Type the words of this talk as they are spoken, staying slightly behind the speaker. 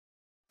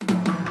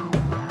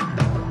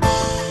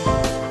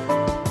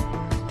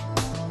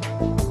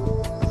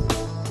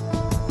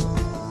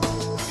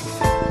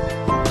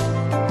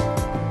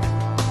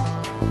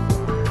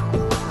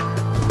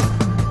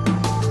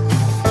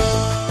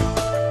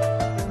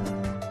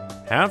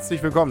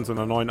Herzlich willkommen zu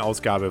einer neuen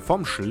Ausgabe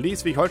vom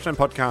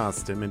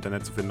Schleswig-Holstein-Podcast, im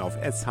Internet zu finden auf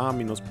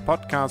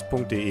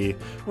sh-podcast.de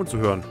und zu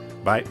hören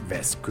bei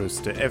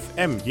Westküste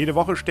FM. Jede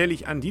Woche stelle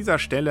ich an dieser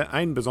Stelle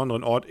einen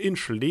besonderen Ort in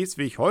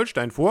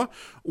Schleswig-Holstein vor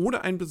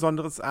oder ein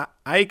besonderes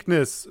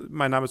Ereignis.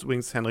 Mein Name ist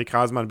übrigens Henrik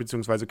Rasemann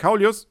bzw.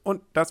 Kaulius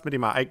und das mit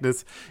dem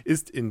Ereignis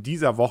ist in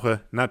dieser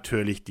Woche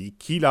natürlich die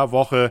Kieler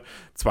Woche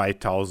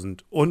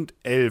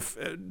 2011.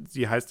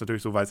 Sie heißt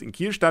natürlich so, weil es in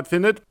Kiel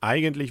stattfindet.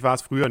 Eigentlich war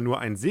es früher nur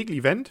ein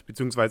Segelevent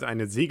bzw.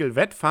 eine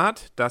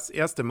Segelwettfahrt. Das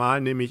erste Mal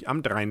nämlich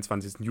am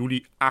 23.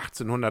 Juli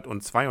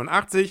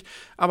 1882.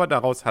 Aber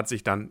daraus hat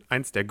sich dann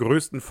eins der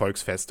größten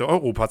Volksfeste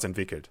Europas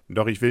entwickelt.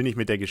 Doch ich will nicht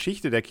mit der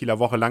Geschichte der Kieler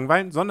Woche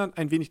langweilen, sondern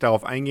ein wenig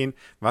darauf eingehen,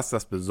 was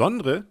das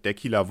Besondere der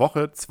Kieler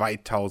Woche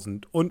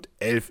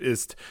 2011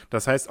 ist.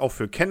 Das heißt auch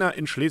für Kenner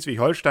in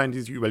Schleswig-Holstein,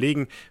 die sich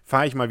überlegen,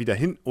 fahre ich mal wieder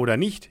hin oder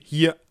nicht,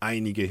 hier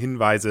einige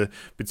Hinweise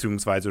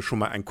beziehungsweise schon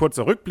mal ein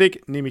kurzer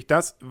Rückblick, nämlich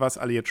das, was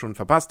alle jetzt schon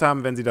verpasst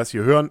haben, wenn sie das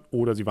hier hören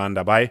oder sie waren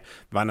dabei,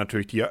 war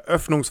natürlich die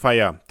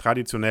Eröffnungsfeier,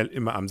 traditionell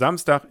immer am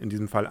Samstag, in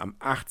diesem Fall am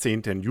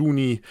 18.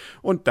 Juni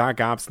und da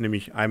gab es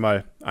nämlich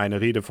einmal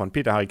eine Rede von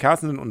Peter Harry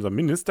Carstensen, unserem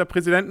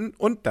Ministerpräsidenten,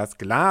 und das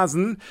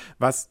Glasen,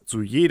 was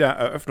zu jeder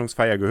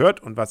Eröffnungsfeier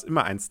gehört und was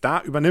immer ein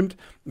Star übernimmt,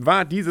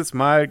 war dieses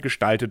Mal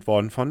gestaltet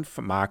worden von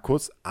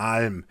Markus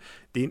Alm.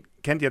 Den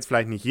kennt jetzt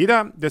vielleicht nicht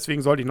jeder,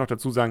 deswegen sollte ich noch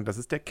dazu sagen, dass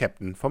es der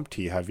Captain vom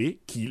THW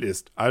Kiel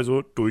ist.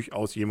 Also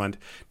durchaus jemand,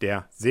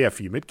 der sehr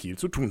viel mit Kiel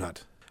zu tun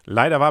hat.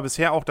 Leider war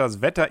bisher auch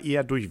das Wetter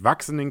eher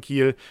durchwachsen in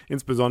Kiel,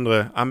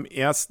 insbesondere am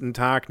ersten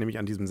Tag, nämlich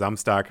an diesem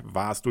Samstag,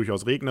 war es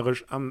durchaus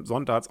regnerisch, am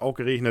Sonntag hat es auch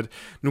geregnet.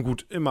 Nun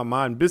gut, immer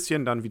mal ein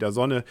bisschen, dann wieder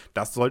Sonne,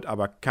 das sollte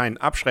aber keinen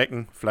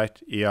abschrecken,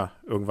 vielleicht eher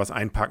irgendwas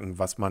einpacken,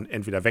 was man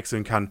entweder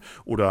wechseln kann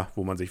oder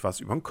wo man sich was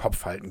über den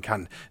Kopf halten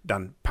kann,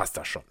 dann passt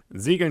das schon.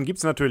 Segeln gibt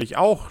es natürlich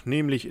auch,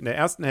 nämlich in der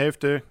ersten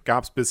Hälfte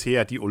gab es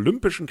bisher die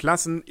olympischen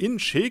Klassen in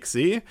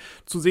Schilksee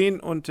zu sehen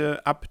und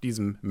ab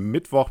diesem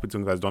Mittwoch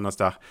bzw.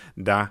 Donnerstag,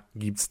 da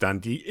gibt es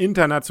dann die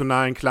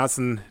internationalen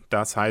Klassen.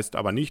 Das heißt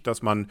aber nicht,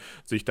 dass man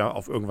sich da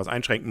auf irgendwas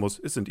einschränken muss.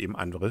 Es sind eben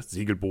andere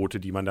Segelboote,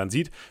 die man dann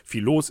sieht.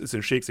 Viel los ist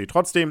in Schilksee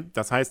trotzdem.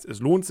 Das heißt, es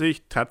lohnt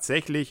sich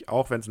tatsächlich,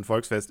 auch wenn es ein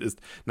Volksfest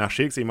ist, nach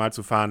Schilksee mal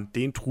zu fahren,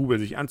 den Trubel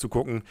sich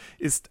anzugucken,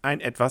 ist ein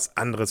etwas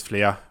anderes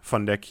Flair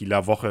von der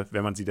Kieler Woche,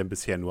 wenn man sie denn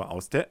bisher nur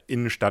aus der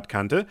Innenstadt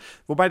kannte.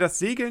 Wobei das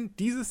Segeln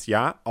dieses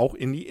Jahr auch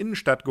in die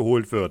Innenstadt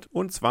geholt wird.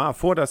 Und zwar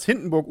vor das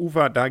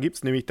Hindenburgufer, da gibt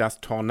es nämlich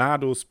das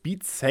Tornado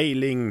Speed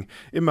Sailing.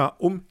 Immer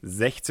um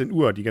 16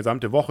 Uhr, die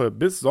gesamte Woche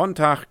bis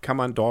Sonntag kann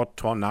man dort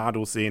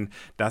Tornados sehen.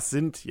 Das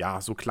sind ja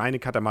so kleine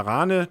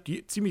Katamarane,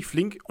 die ziemlich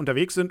flink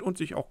unterwegs sind und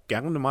sich auch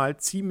gerne mal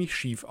ziemlich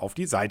schief auf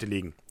die Seite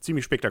legen.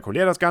 Ziemlich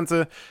spektakulär das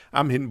Ganze.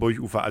 Am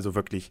Hindenburgufer also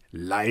wirklich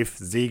live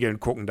segeln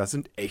gucken. Das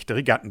sind echte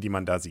Regatten, die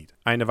man da sieht.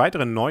 Eine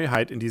weitere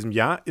Neuheit in diesem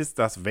Jahr ist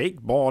das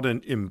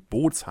Wakeboarden im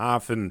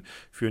Bootshafen.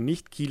 Für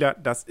Nicht-Kieler,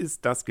 das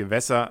ist das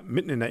Gewässer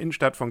mitten in der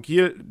Innenstadt von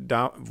Kiel,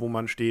 da wo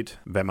man steht,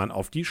 wenn man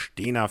auf die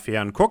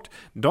Stehnerfähren guckt.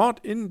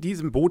 Dort in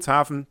diesem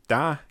Bootshafen,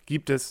 da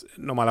gibt es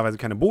normalerweise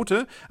keine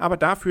Boote, aber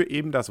dafür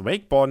eben das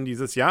Wakeboarden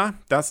dieses Jahr.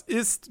 Das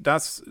ist,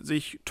 dass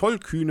sich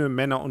tollkühne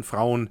Männer und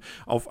Frauen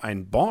auf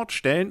ein Board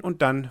stellen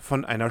und dann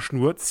von einer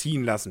Schnur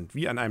ziehen lassen,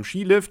 wie an einem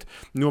Skilift,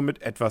 nur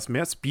mit etwas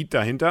mehr Speed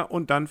dahinter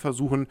und dann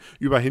versuchen,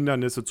 über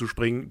Hindernisse zu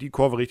springen, die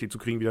Kurve richtig zu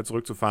kriegen, wieder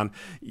zurückzufahren.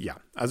 Ja,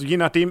 also je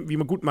nachdem, wie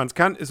gut man es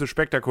kann, ist es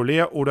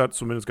spektakulär oder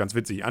zumindest ganz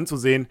witzig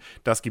anzusehen.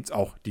 Das gibt es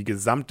auch die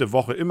gesamte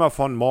Woche, immer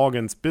von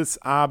morgens bis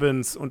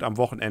abends und am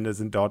Wochenende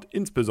sind dort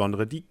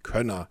insbesondere die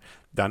Könner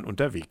dann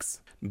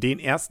unterwegs. Den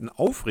ersten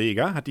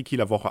Aufreger hat die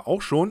Kieler Woche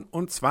auch schon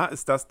und zwar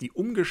ist das die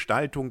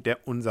Umgestaltung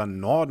der Unser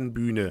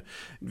Norden-Bühne.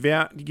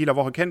 Wer die Kieler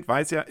Woche kennt,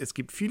 weiß ja, es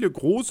gibt viele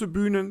große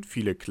Bühnen,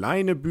 viele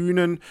kleine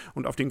Bühnen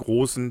und auf den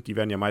großen, die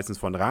werden ja meistens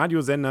von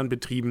Radiosendern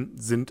betrieben,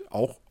 sind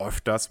auch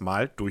öfters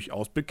mal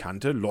durchaus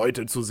bekannte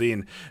Leute zu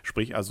sehen.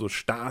 Sprich also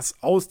Stars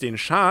aus den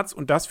Charts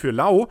und das für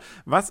lau,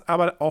 was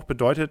aber auch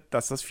bedeutet,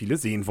 dass das viele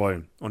sehen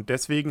wollen. Und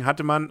deswegen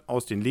hatte man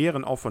aus den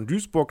Lehren auch von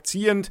Duisburg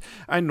ziehend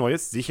ein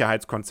neues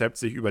Sicherheitskonzept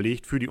sich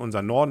überlegt für die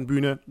Unser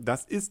Norden-Bühne.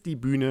 Das ist die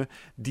Bühne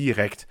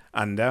direkt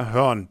an der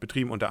Hörn,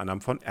 betrieben unter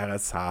anderem von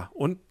RSH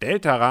und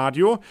Delta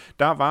Radio.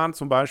 Da waren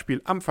zum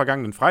Beispiel am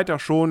vergangenen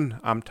Freitag schon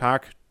am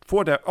Tag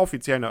vor der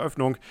offiziellen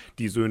Eröffnung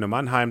die Söhne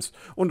Mannheims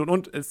und.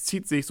 Es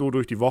zieht sich so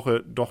durch die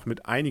Woche doch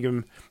mit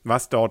einigem,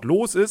 was dort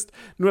los ist.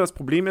 Nur das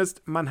Problem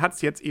ist, man hat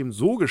es jetzt eben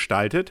so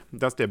gestaltet,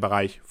 dass der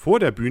Bereich vor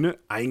der Bühne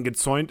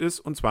eingezäunt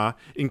ist und zwar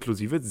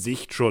inklusive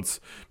Sichtschutz.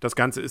 Das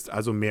Ganze ist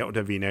also mehr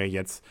oder weniger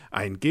jetzt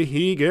ein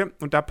Gehege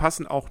und da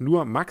passen auch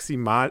nur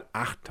maximal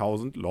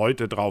 8000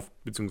 Leute drauf,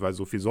 beziehungsweise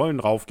so viel sollen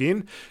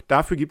draufgehen.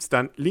 Dafür gibt es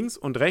dann links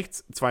und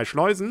rechts 2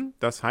 Schleusen.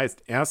 Das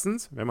heißt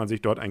erstens, wenn man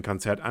sich dort ein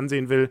Konzert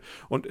ansehen will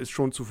und es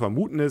schon zu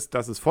vermuten ist,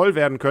 dass es voll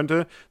werden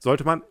könnte,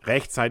 sollte man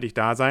rechtzeitig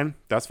da sein.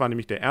 Das war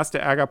nämlich der erste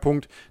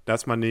Ärgerpunkt,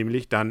 dass man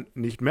nämlich dann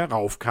nicht mehr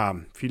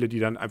raufkam. Viele, die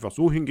dann einfach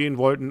so hingehen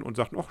wollten und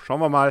sagten, ach, schauen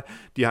wir mal,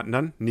 die hatten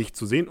dann nichts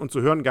zu sehen. Und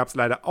zu hören gab es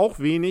leider auch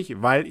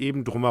wenig, weil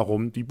eben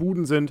drumherum die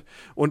Buden sind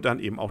und dann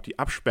eben auch die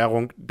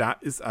Absperrung. Da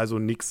ist also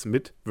nichts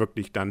mit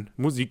wirklich dann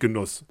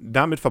Musikgenuss.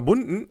 Damit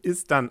verbunden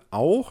ist dann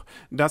auch,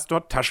 dass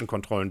dort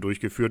Taschenkontrollen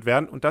durchgeführt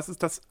werden. Und das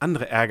ist das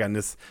andere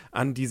Ärgernis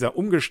an dieser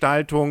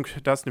Umgestaltung,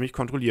 dass nämlich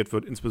kontrolliert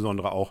wird,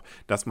 insbesondere auch,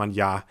 dass man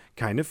ja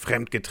keine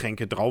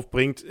Fremdgetränke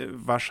draufbringt.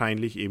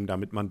 Wahrscheinlich eben,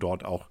 damit man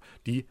dort auch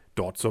die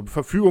dort zur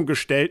Verfügung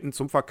gestellten,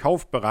 zum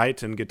Verkauf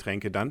bereiten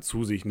Getränke dann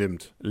zu sich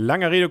nimmt.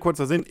 Langer Rede,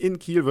 kurzer Sinn, in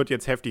Kiel wird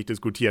jetzt heftig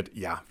diskutiert.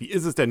 Ja, wie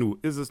ist es denn nun?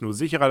 Ist es nur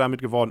sicherer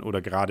damit geworden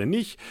oder gerade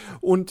nicht?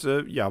 Und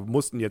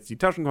mussten jetzt die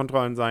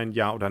Taschenkontrollen sein,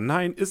 ja oder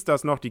nein? Ist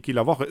das noch die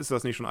Kieler Woche? Ist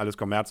das nicht schon alles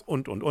Kommerz?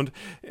 Und.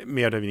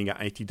 Mehr oder weniger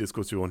eigentlich die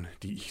Diskussion,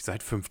 die ich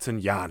seit 15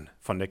 Jahren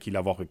von der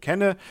Kieler Woche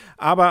kenne.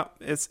 Aber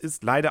es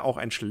ist leider auch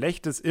ein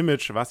schlechtes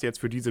Image, was jetzt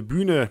für diese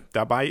Bühne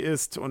dabei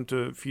ist. Und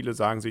viele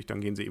sagen sich,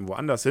 dann gehen sie eben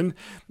woanders hin.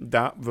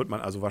 Da wird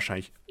man also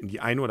wahrscheinlich in die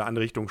eine oder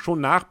andere Richtung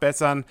schon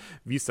nachbessern.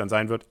 Wie es dann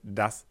sein wird,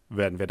 das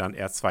werden wir dann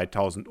erst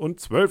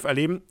 2012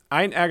 erleben.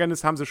 Ein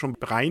Ärgernis haben sie schon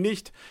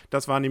bereinigt.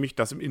 Das war nämlich,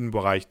 dass im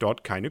Innenbereich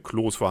dort keine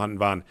Klos vorhanden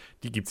waren.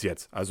 Die gibt es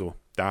jetzt. Also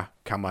da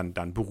kann man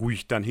dann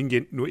beruhigt dann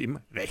hingehen, nur eben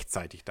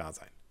rechtzeitig da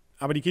sein.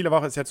 Aber die Kieler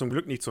Woche ist ja zum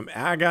Glück nicht zum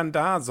Ärgern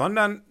da,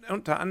 sondern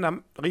unter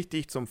anderem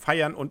richtig zum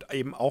Feiern und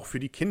eben auch für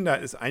die Kinder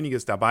ist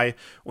einiges dabei.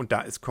 Und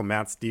da ist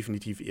Kommerz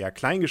definitiv eher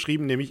klein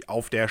geschrieben, nämlich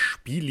auf der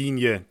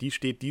Spiellinie. Die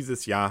steht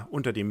dieses Jahr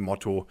unter dem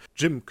Motto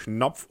Jim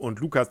Knopf und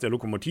Lukas, der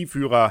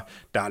Lokomotivführer.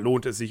 Da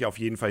lohnt es sich auf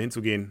jeden Fall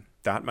hinzugehen.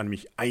 Da hat man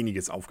nämlich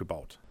einiges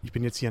aufgebaut. Ich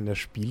bin jetzt hier an der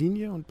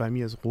Spiellinie und bei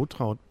mir ist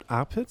Rotraud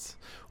Arpitz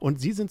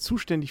und Sie sind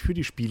zuständig für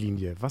die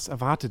Spiellinie. Was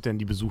erwartet denn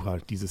die Besucher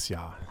dieses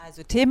Jahr?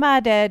 Also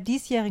Thema der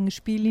diesjährigen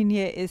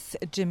Spiellinie ist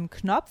Jim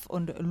Knopf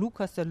und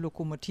Lukas, der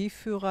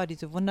Lokomotivführer,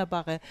 diese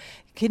wunderbare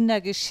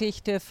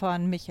Kindergeschichte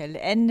von Michael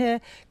Ende,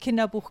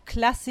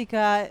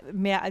 Kinderbuchklassiker,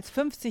 mehr als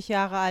 50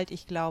 Jahre alt.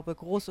 Ich glaube,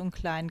 groß und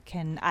klein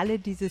kennen alle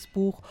dieses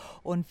Buch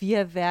und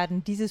wir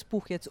werden dieses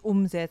Buch jetzt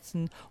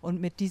umsetzen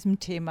und mit diesem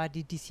Thema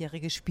die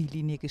diesjährige Spiellinie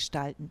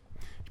gestalten.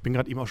 Ich bin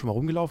gerade eben auch schon mal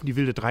rumgelaufen. Die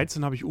Wilde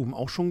 13 habe ich oben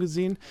auch schon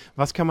gesehen.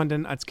 Was kann man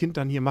denn als Kind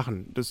dann hier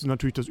machen? Das ist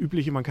natürlich das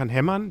Übliche, man kann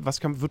hämmern.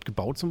 Wird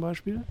gebaut zum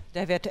Beispiel?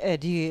 Da wird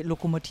die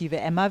Lokomotive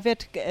Emma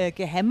wird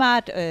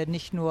gehämmert,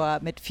 nicht nur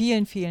mit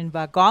vielen, vielen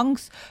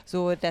Waggons,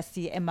 so dass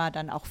die Emma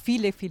dann auch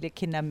viele, viele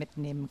Kinder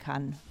mitnehmen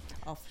kann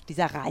auf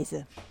dieser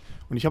Reise.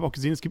 Und ich habe auch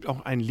gesehen, es gibt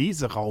auch einen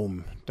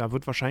Leseraum. Da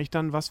wird wahrscheinlich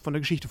dann was von der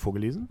Geschichte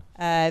vorgelesen?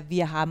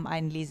 Wir haben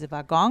einen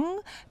Lesewaggon.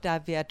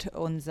 Da wird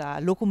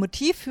unser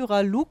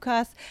Lokomotivführer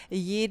Lukas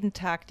jeden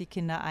Tag die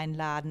Kinder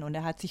einladen. Und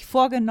er hat sich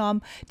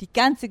vorgenommen, die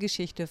ganze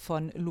Geschichte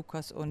von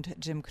Lukas und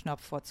Jim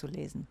Knopf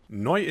vorzulesen.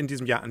 Neu in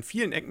diesem Jahr an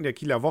vielen Ecken der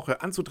Kieler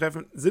Woche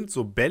anzutreffen, sind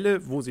so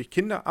Bälle, wo sich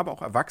Kinder, aber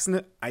auch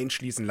Erwachsene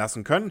einschließen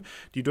lassen können.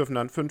 Die dürfen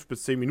dann 5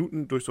 bis 10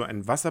 Minuten durch so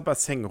ein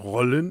Wasserbassin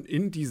rollen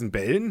in diesen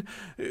Bällen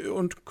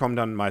und kommen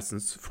dann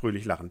meistens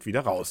fröhlich lachend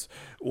wieder raus,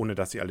 ohne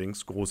dass sie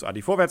allerdings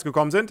großartig vorwärts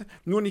gekommen sind.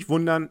 Nur nicht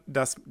wundern,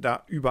 dass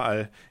da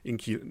überall in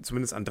Kiel,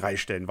 zumindest an 3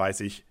 Stellen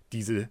weiß ich,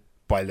 diese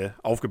Bälle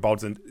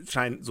aufgebaut sind.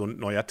 Scheint so ein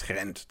neuer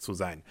Trend zu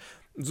sein.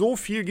 So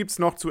viel gibt es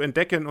noch zu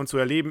entdecken und zu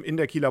erleben in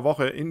der Kieler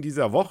Woche in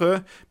dieser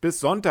Woche. Bis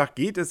Sonntag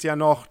geht es ja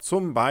noch.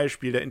 Zum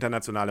Beispiel der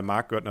internationale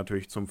Markt gehört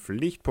natürlich zum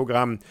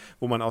Pflichtprogramm,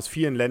 wo man aus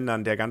vielen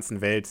Ländern der ganzen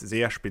Welt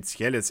sehr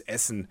spezielles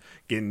Essen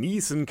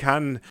genießen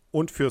kann.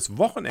 Und fürs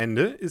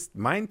Wochenende ist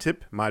mein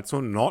Tipp, mal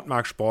zum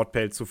Nordmark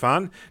Sportpelz zu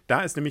fahren.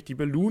 Da ist nämlich die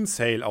Balloon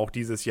Sale auch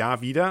dieses Jahr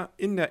wieder.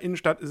 In der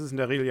Innenstadt ist es in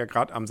der Regel ja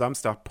gerade am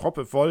Samstag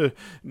proppevoll.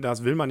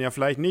 Das will man ja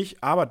vielleicht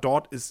nicht, aber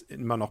dort ist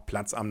immer noch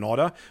Platz am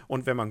Norder.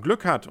 Und wenn man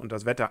Glück hat und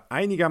das Wetter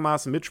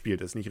einigermaßen mitspielt,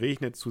 es nicht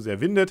regnet, zu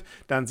sehr windet,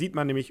 dann sieht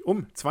man nämlich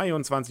um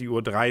 22:30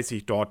 Uhr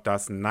dort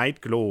das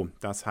Night Glow.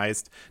 Das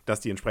heißt,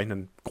 dass die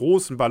entsprechenden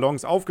großen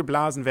Ballons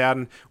aufgeblasen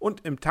werden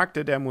und im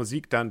Takte der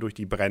Musik dann durch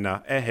die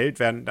Brenner erhellt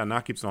werden.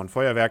 Danach gibt es noch ein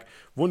Feuerwerk.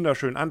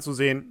 Wunderschön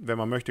anzusehen. Wenn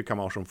man möchte, kann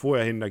man auch schon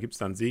vorher hin. Da gibt es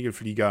dann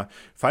Segelflieger,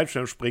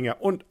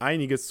 Fallschirmspringer und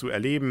einiges zu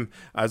erleben.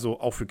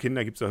 Also auch für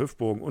Kinder gibt es da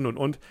Hüpfbogen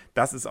und.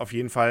 Das ist auf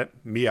jeden Fall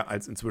mehr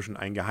als inzwischen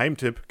ein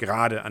Geheimtipp,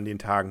 gerade an den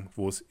Tagen,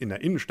 wo es in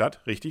der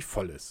Innenstadt richtig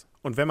voll ist.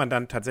 Und wenn man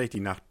dann tatsächlich die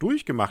Nacht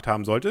durchgemacht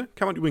haben sollte,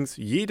 kann man übrigens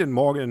jeden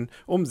Morgen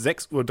um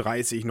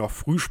 6:30 Uhr noch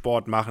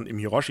Frühsport machen im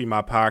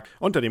Hiroshima-Park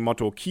unter dem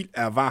Motto Kiel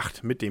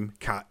erwacht mit dem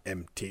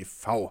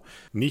KMTV.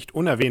 Nicht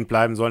unerwähnt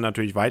bleiben sollen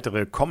natürlich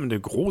weitere kommende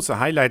große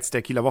Highlights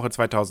der Kieler Woche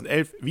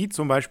 2011, wie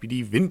zum Beispiel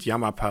die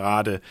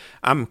Windjammerparade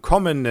am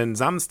kommenden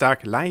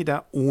Samstag,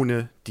 leider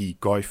ohne die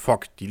Goi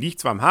Fock. Die liegt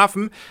zwar am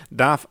Hafen,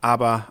 darf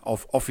aber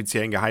auf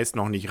offiziellen Geheiß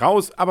noch nicht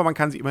raus, aber man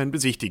kann sie immerhin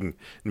besichtigen,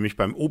 nämlich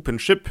beim Open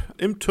Ship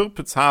im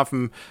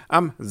Türpitzhafen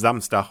am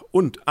Samstag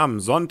und am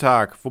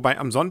Sonntag, wobei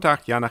am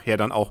Sonntag ja nachher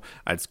dann auch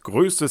als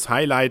größtes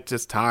Highlight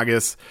des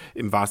Tages,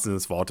 im wahrsten Sinne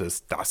des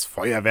Wortes, das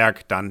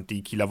Feuerwerk dann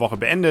die Kieler Woche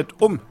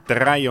beendet, um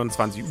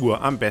 23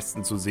 Uhr am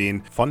besten zu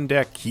sehen von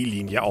der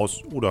Kiellinie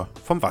aus oder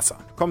vom Wasser.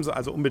 Kommen Sie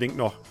also unbedingt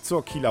noch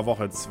zur Kieler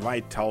Woche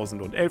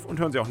 2011 und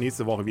hören Sie auch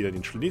nächste Woche wieder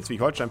den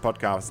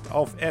Schleswig-Holstein-Podcast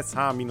auf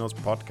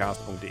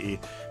sh-podcast.de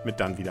mit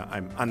dann wieder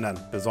einem anderen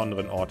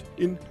besonderen Ort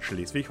in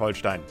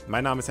Schleswig-Holstein.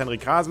 Mein Name ist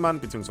Henrik Rasemann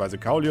bzw.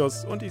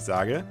 Kaulius und ich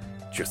sage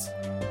Tschüss.